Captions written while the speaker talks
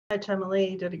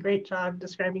Emily did a great job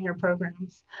describing your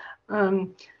programs.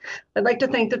 I'd like to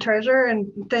thank the treasurer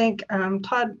and thank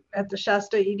Todd at the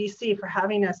Shasta EDC for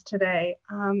having us today.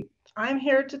 I'm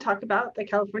here to talk about the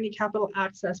California Capital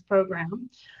Access Program.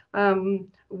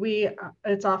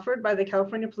 It's offered by the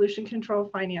California Pollution Control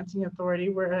Financing Authority.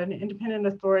 We're an independent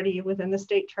authority within the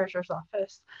state treasurer's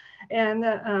office. And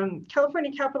the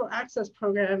California Capital Access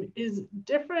Program is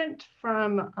different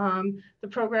from the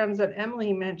programs that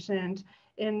Emily mentioned,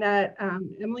 in that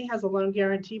Emily has a loan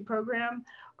guarantee program.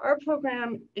 Our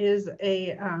program is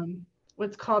a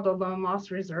what's called a loan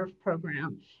loss reserve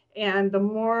program. And the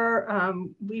more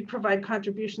we provide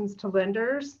contributions to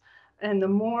lenders, and the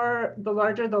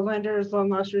larger the lender's loan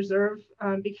loss reserve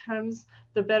becomes,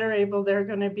 the better able they're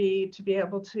going to be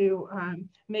able to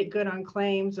make good on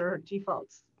claims or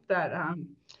defaults that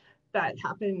that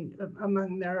happen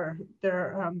among their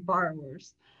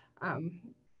borrowers.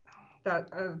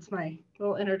 That's my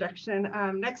little introduction.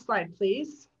 Next slide,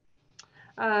 please.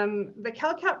 The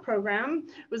CalCAP program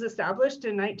was established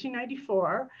in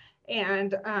 1994,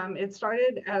 and it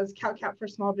started as CalCAP for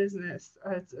small business.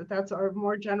 That's our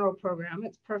more general program.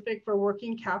 It's perfect for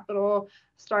working capital,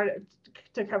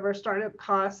 to cover startup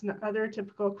costs and other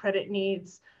typical credit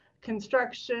needs,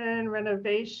 construction,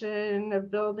 renovation of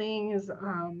buildings,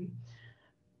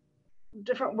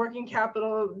 different working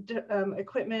capital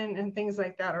equipment and things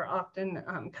like that are often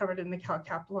covered in the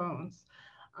CalCAP loans.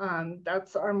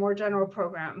 That's our more general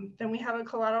program. Then we have a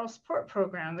collateral support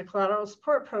program. The collateral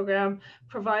support program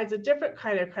provides a different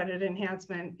kind of credit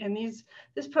enhancement. And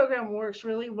this program works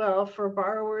really well for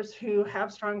borrowers who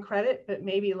have strong credit, but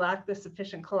maybe lack the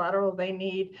sufficient collateral they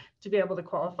need to be able to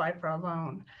qualify for a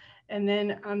loan. And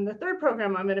then the third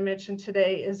program I'm going to mention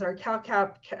today is our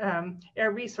CalCAP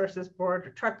Air Resources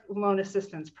Board Truck Loan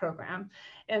Assistance Program.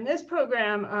 And this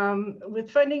program, with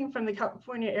funding from the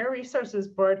California Air Resources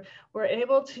Board, we're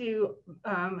able to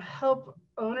help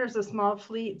owners of small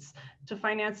fleets to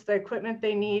finance the equipment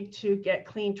they need to get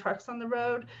clean trucks on the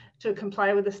road to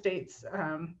comply with the state's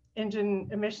engine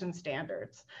emission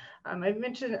standards.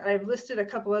 I've listed a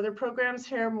couple other programs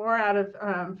here, more out of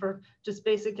for just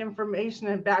basic information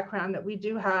and background, that we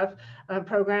do have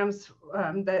programs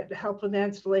that help with the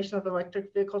installation of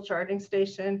electric vehicle charging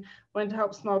station, one to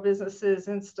help small businesses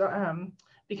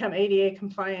become ADA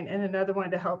compliant, and another one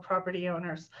to help property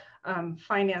owners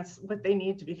finance what they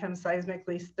need to become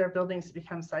their buildings to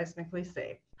become seismically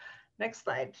safe. Next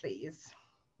slide, please.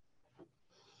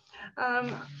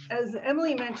 As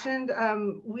Emily mentioned,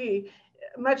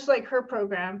 much like her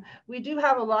program, we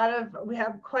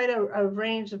have quite a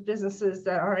range of businesses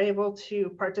that are able to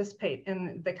participate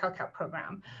in the CalCAP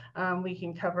program. We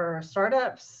can cover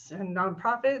startups and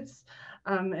nonprofits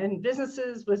and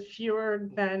businesses with fewer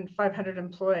than 500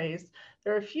 employees.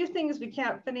 There are a few things we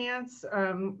can't finance.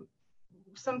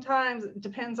 Sometimes it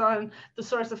depends on the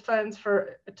source of funds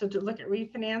to look at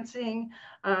refinancing.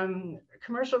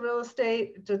 Commercial real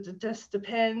estate just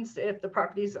depends if the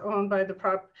property is owned by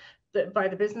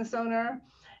the business owner.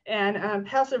 And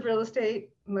passive real estate,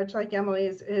 much like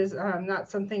Emily's, is not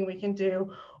something we can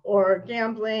do. Or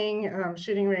gambling,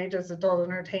 shooting ranges, adult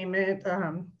entertainment,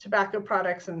 tobacco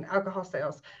products, and alcohol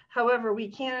sales. However, we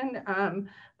can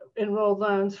enroll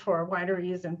loans for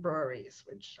wineries and breweries,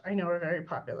 which I know are very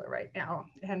popular right now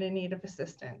and in need of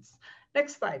assistance.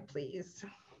 Next slide, please.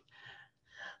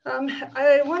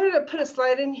 I wanted to put a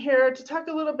slide in here to talk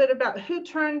a little bit about who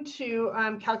turned to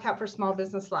CalCAP for small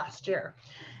business last year.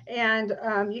 And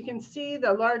you can see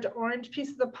the large orange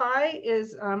piece of the pie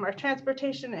is our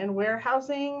transportation and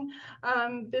warehousing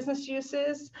business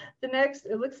uses. The next,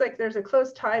 it looks like there's a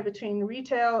close tie between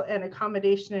retail and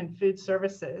accommodation and food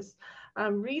services.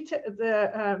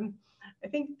 I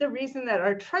think the reason that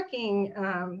our trucking,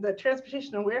 the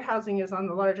transportation and warehousing is on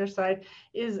the larger side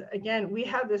is, again, we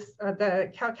have this,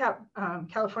 the CalCAP,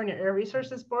 California Air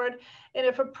Resources Board. And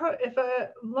if a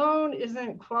loan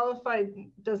isn't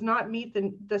qualified, does not meet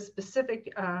the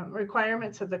specific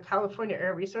requirements of the California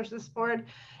Air Resources Board,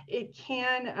 it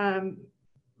can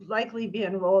likely be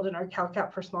enrolled in our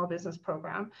CalCAP for small business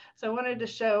program. So I wanted to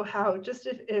show how just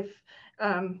if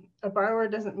a borrower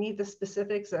doesn't meet the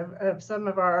specifics of some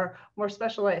of our more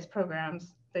specialized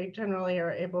programs, they generally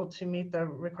are able to meet the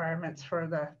requirements for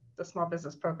the small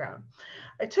business program.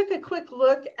 I took a quick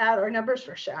look at our numbers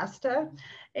for Shasta,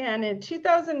 and in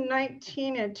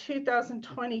 2019 and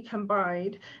 2020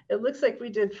 combined, it looks like we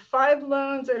did 5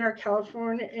 loans in our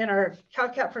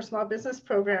CalCAP for small business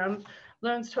program,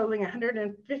 loans totaling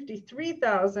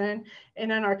 $153,000,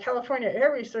 and on our California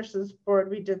Air Resources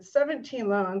Board, we did 17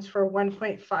 loans for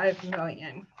 $1.5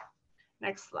 million.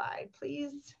 Next slide,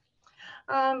 please.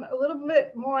 A little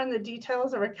bit more on the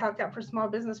details of our CalCAP for Small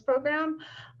Business program.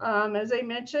 As I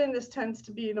mentioned, this tends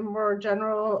to be the more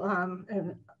general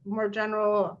and more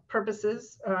general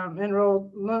purposes enroll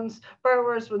loans.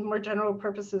 Borrowers with more general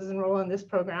purposes enroll in this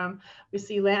program. We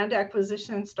see land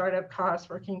acquisition, startup costs,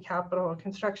 working capital,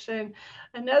 construction.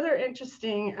 Another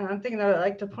interesting thing that I'd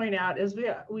like to point out is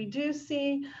we do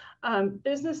see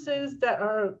businesses that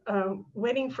are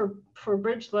waiting for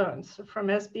bridge loans from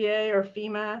SBA or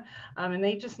FEMA, and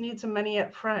they just need some money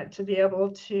up front to be able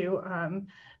to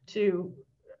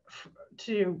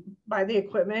buy the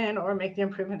equipment or make the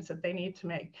improvements that they need to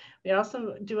make. We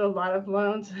also do a lot of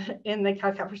loans in the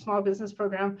CalCAP for Small Business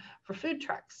program for food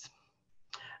trucks.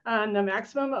 The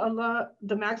maximum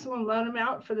loan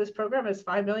amount for this program is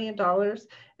 $5 million,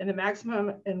 and the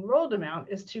maximum enrolled amount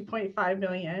is $2.5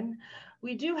 million.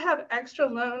 We do have extra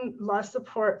loan loss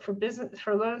support for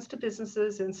loans to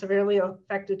businesses in severely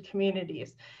affected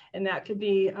communities, and that could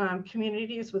be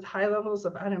communities with high levels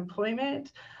of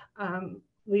unemployment.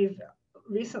 We've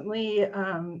recently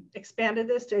expanded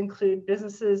this to include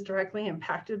businesses directly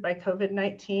impacted by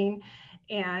COVID-19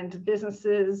 and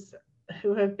businesses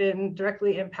who have been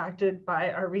directly impacted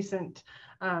by our recent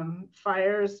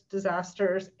fires,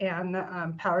 disasters, and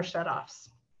power shutoffs.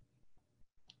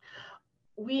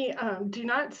 We do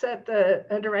not set the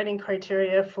underwriting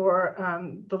criteria for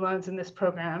the loans in this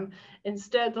program.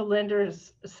 Instead, the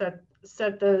lenders set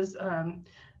those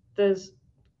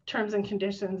terms and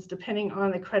conditions depending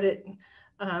on the credit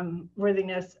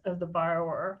worthiness of the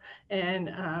borrower.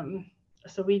 And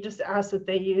so we just ask that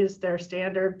they use their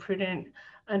standard prudent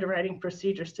underwriting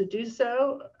procedures to do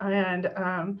so. And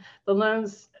the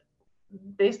loans,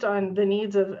 based on the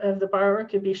needs of the borrower,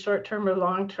 could be short-term or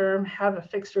long-term, have a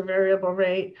fixed or variable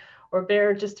rate, or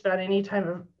bear just about any type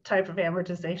of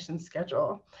amortization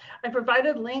schedule. I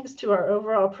provided links to our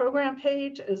overall program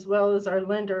page as well as our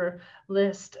lender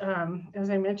list. As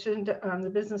I mentioned,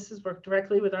 the businesses work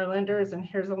directly with our lenders, and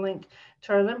here's a link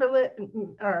to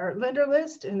our lender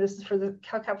list, and this is for the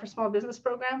CalCAP for Small Business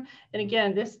program. And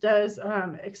again, this does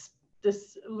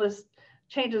this list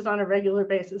changes on a regular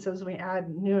basis as we add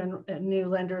new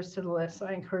lenders to the list. So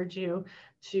I encourage you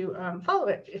to follow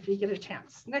it if you get a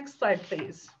chance. Next slide,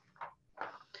 please.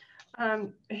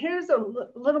 Here's a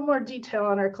little more detail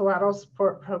on our collateral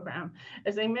support program.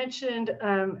 As I mentioned,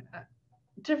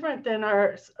 different than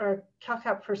our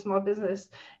CalCAP for Small Business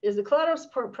is the collateral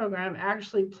support program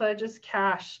actually pledges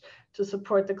cash to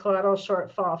support the collateral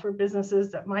shortfall for businesses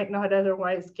that might not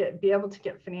otherwise be able to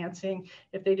get financing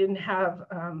if they didn't have,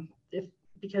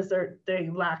 because they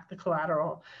lack the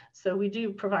collateral. So we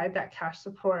do provide that cash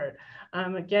support.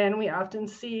 Again, we often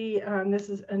see, this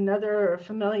is another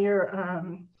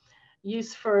familiar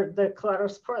use for the collateral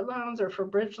support loans or for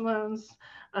bridge loans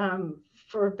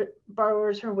for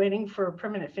borrowers who are waiting for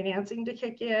permanent financing to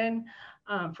kick in,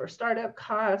 for startup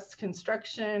costs,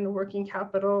 construction, working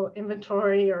capital,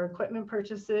 inventory, or equipment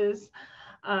purchases.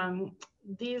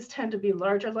 These tend to be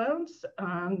larger loans.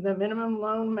 The minimum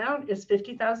loan amount is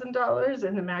 $50,000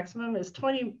 and the maximum is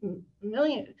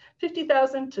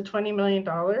 $50,000 to $20 million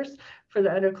for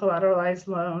the under collateralized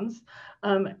loans.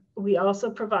 We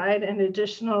also provide an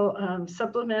additional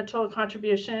supplemental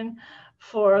contribution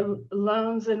for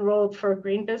loans enrolled for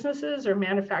green businesses or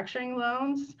manufacturing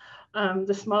loans.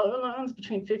 The smaller loans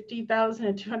between $50,000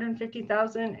 and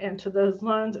 $250,000, and to those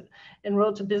loans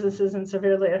enrolled to businesses in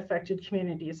severely affected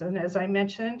communities. And as I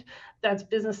mentioned, that's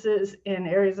businesses in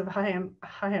areas of high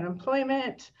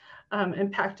unemployment,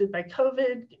 impacted by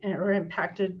COVID, or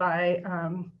impacted by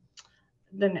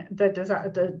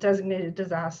the designated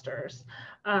disasters.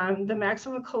 The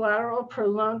maximum collateral per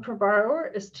loan per borrower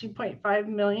is $2.5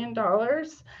 million.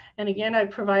 And again, I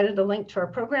provided a link to our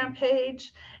program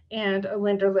page and a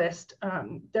lender list.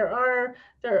 There are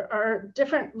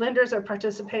different lenders that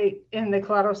participate in the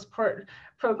collateral support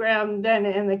program than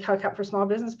in the CalCAP for Small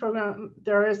Business program.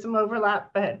 There is some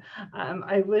overlap, but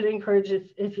I would encourage,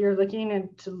 if you're looking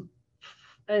into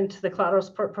the collateral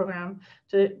support program,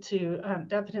 to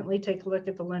definitely take a look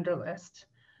at the lender list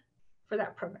for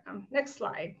that program. Next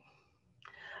slide.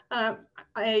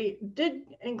 I did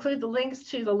include the links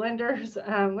to the lender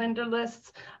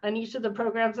lists on each of the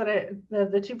programs that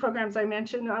the two programs I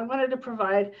mentioned. I wanted to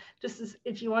provide, just as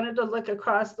if you wanted to look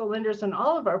across the lenders in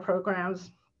all of our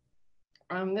programs,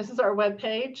 this is our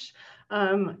webpage.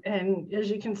 And as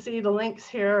you can see, the links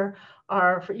here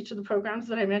are for each of the programs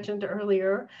that I mentioned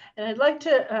earlier. And I'd like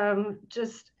to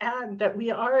just add that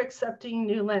we are accepting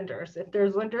new lenders. If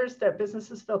there's lenders that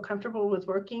businesses feel comfortable with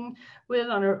working with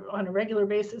on a regular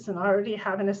basis and already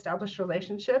have an established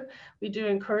relationship, we do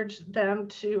encourage them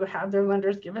to have their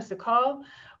lenders give us a call.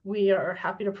 we are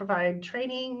happy to provide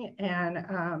training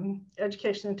and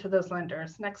education to those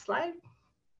lenders. Next slide.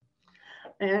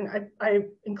 And I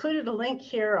included a link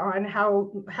here on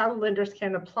how lenders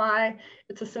can apply.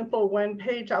 It's a simple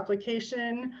one-page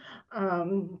application.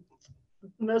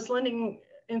 Most lending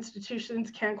institutions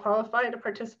can qualify to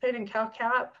participate in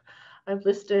CalCAP. I've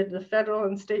listed the federal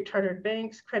and state chartered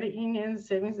banks, credit unions,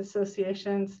 savings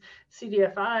associations,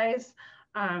 CDFIs,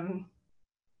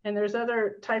 and there's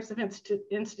other types of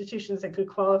institutions that could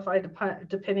qualify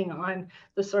depending on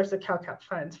the source of CalCAP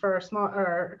funds. For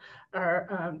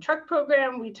our truck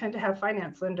program, we tend to have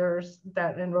finance lenders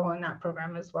that enroll in that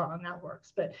program as well, and that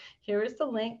works. But here is the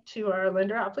link to our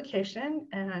lender application.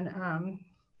 And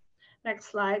next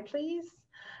slide, please.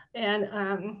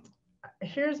 And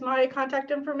here's my contact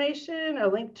information, a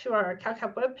link to our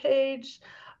CalCAP webpage,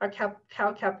 our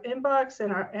CalCAP inbox,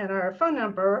 and our phone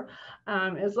number,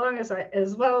 as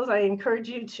well as I encourage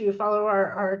you to follow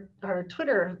our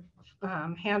Twitter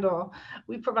handle.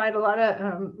 We provide a lot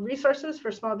of resources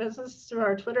for small business through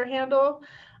our Twitter handle.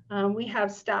 We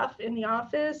have staff in the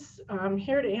office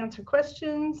here to answer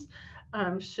questions.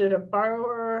 Should a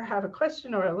borrower have a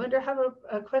question or a lender have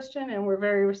a question, and we're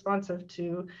very responsive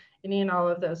to any and all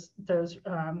of those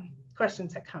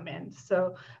questions that come in.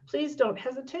 So please don't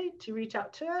hesitate to reach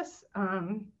out to us,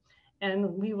 and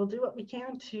we will do what we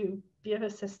can to be of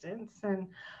assistance. And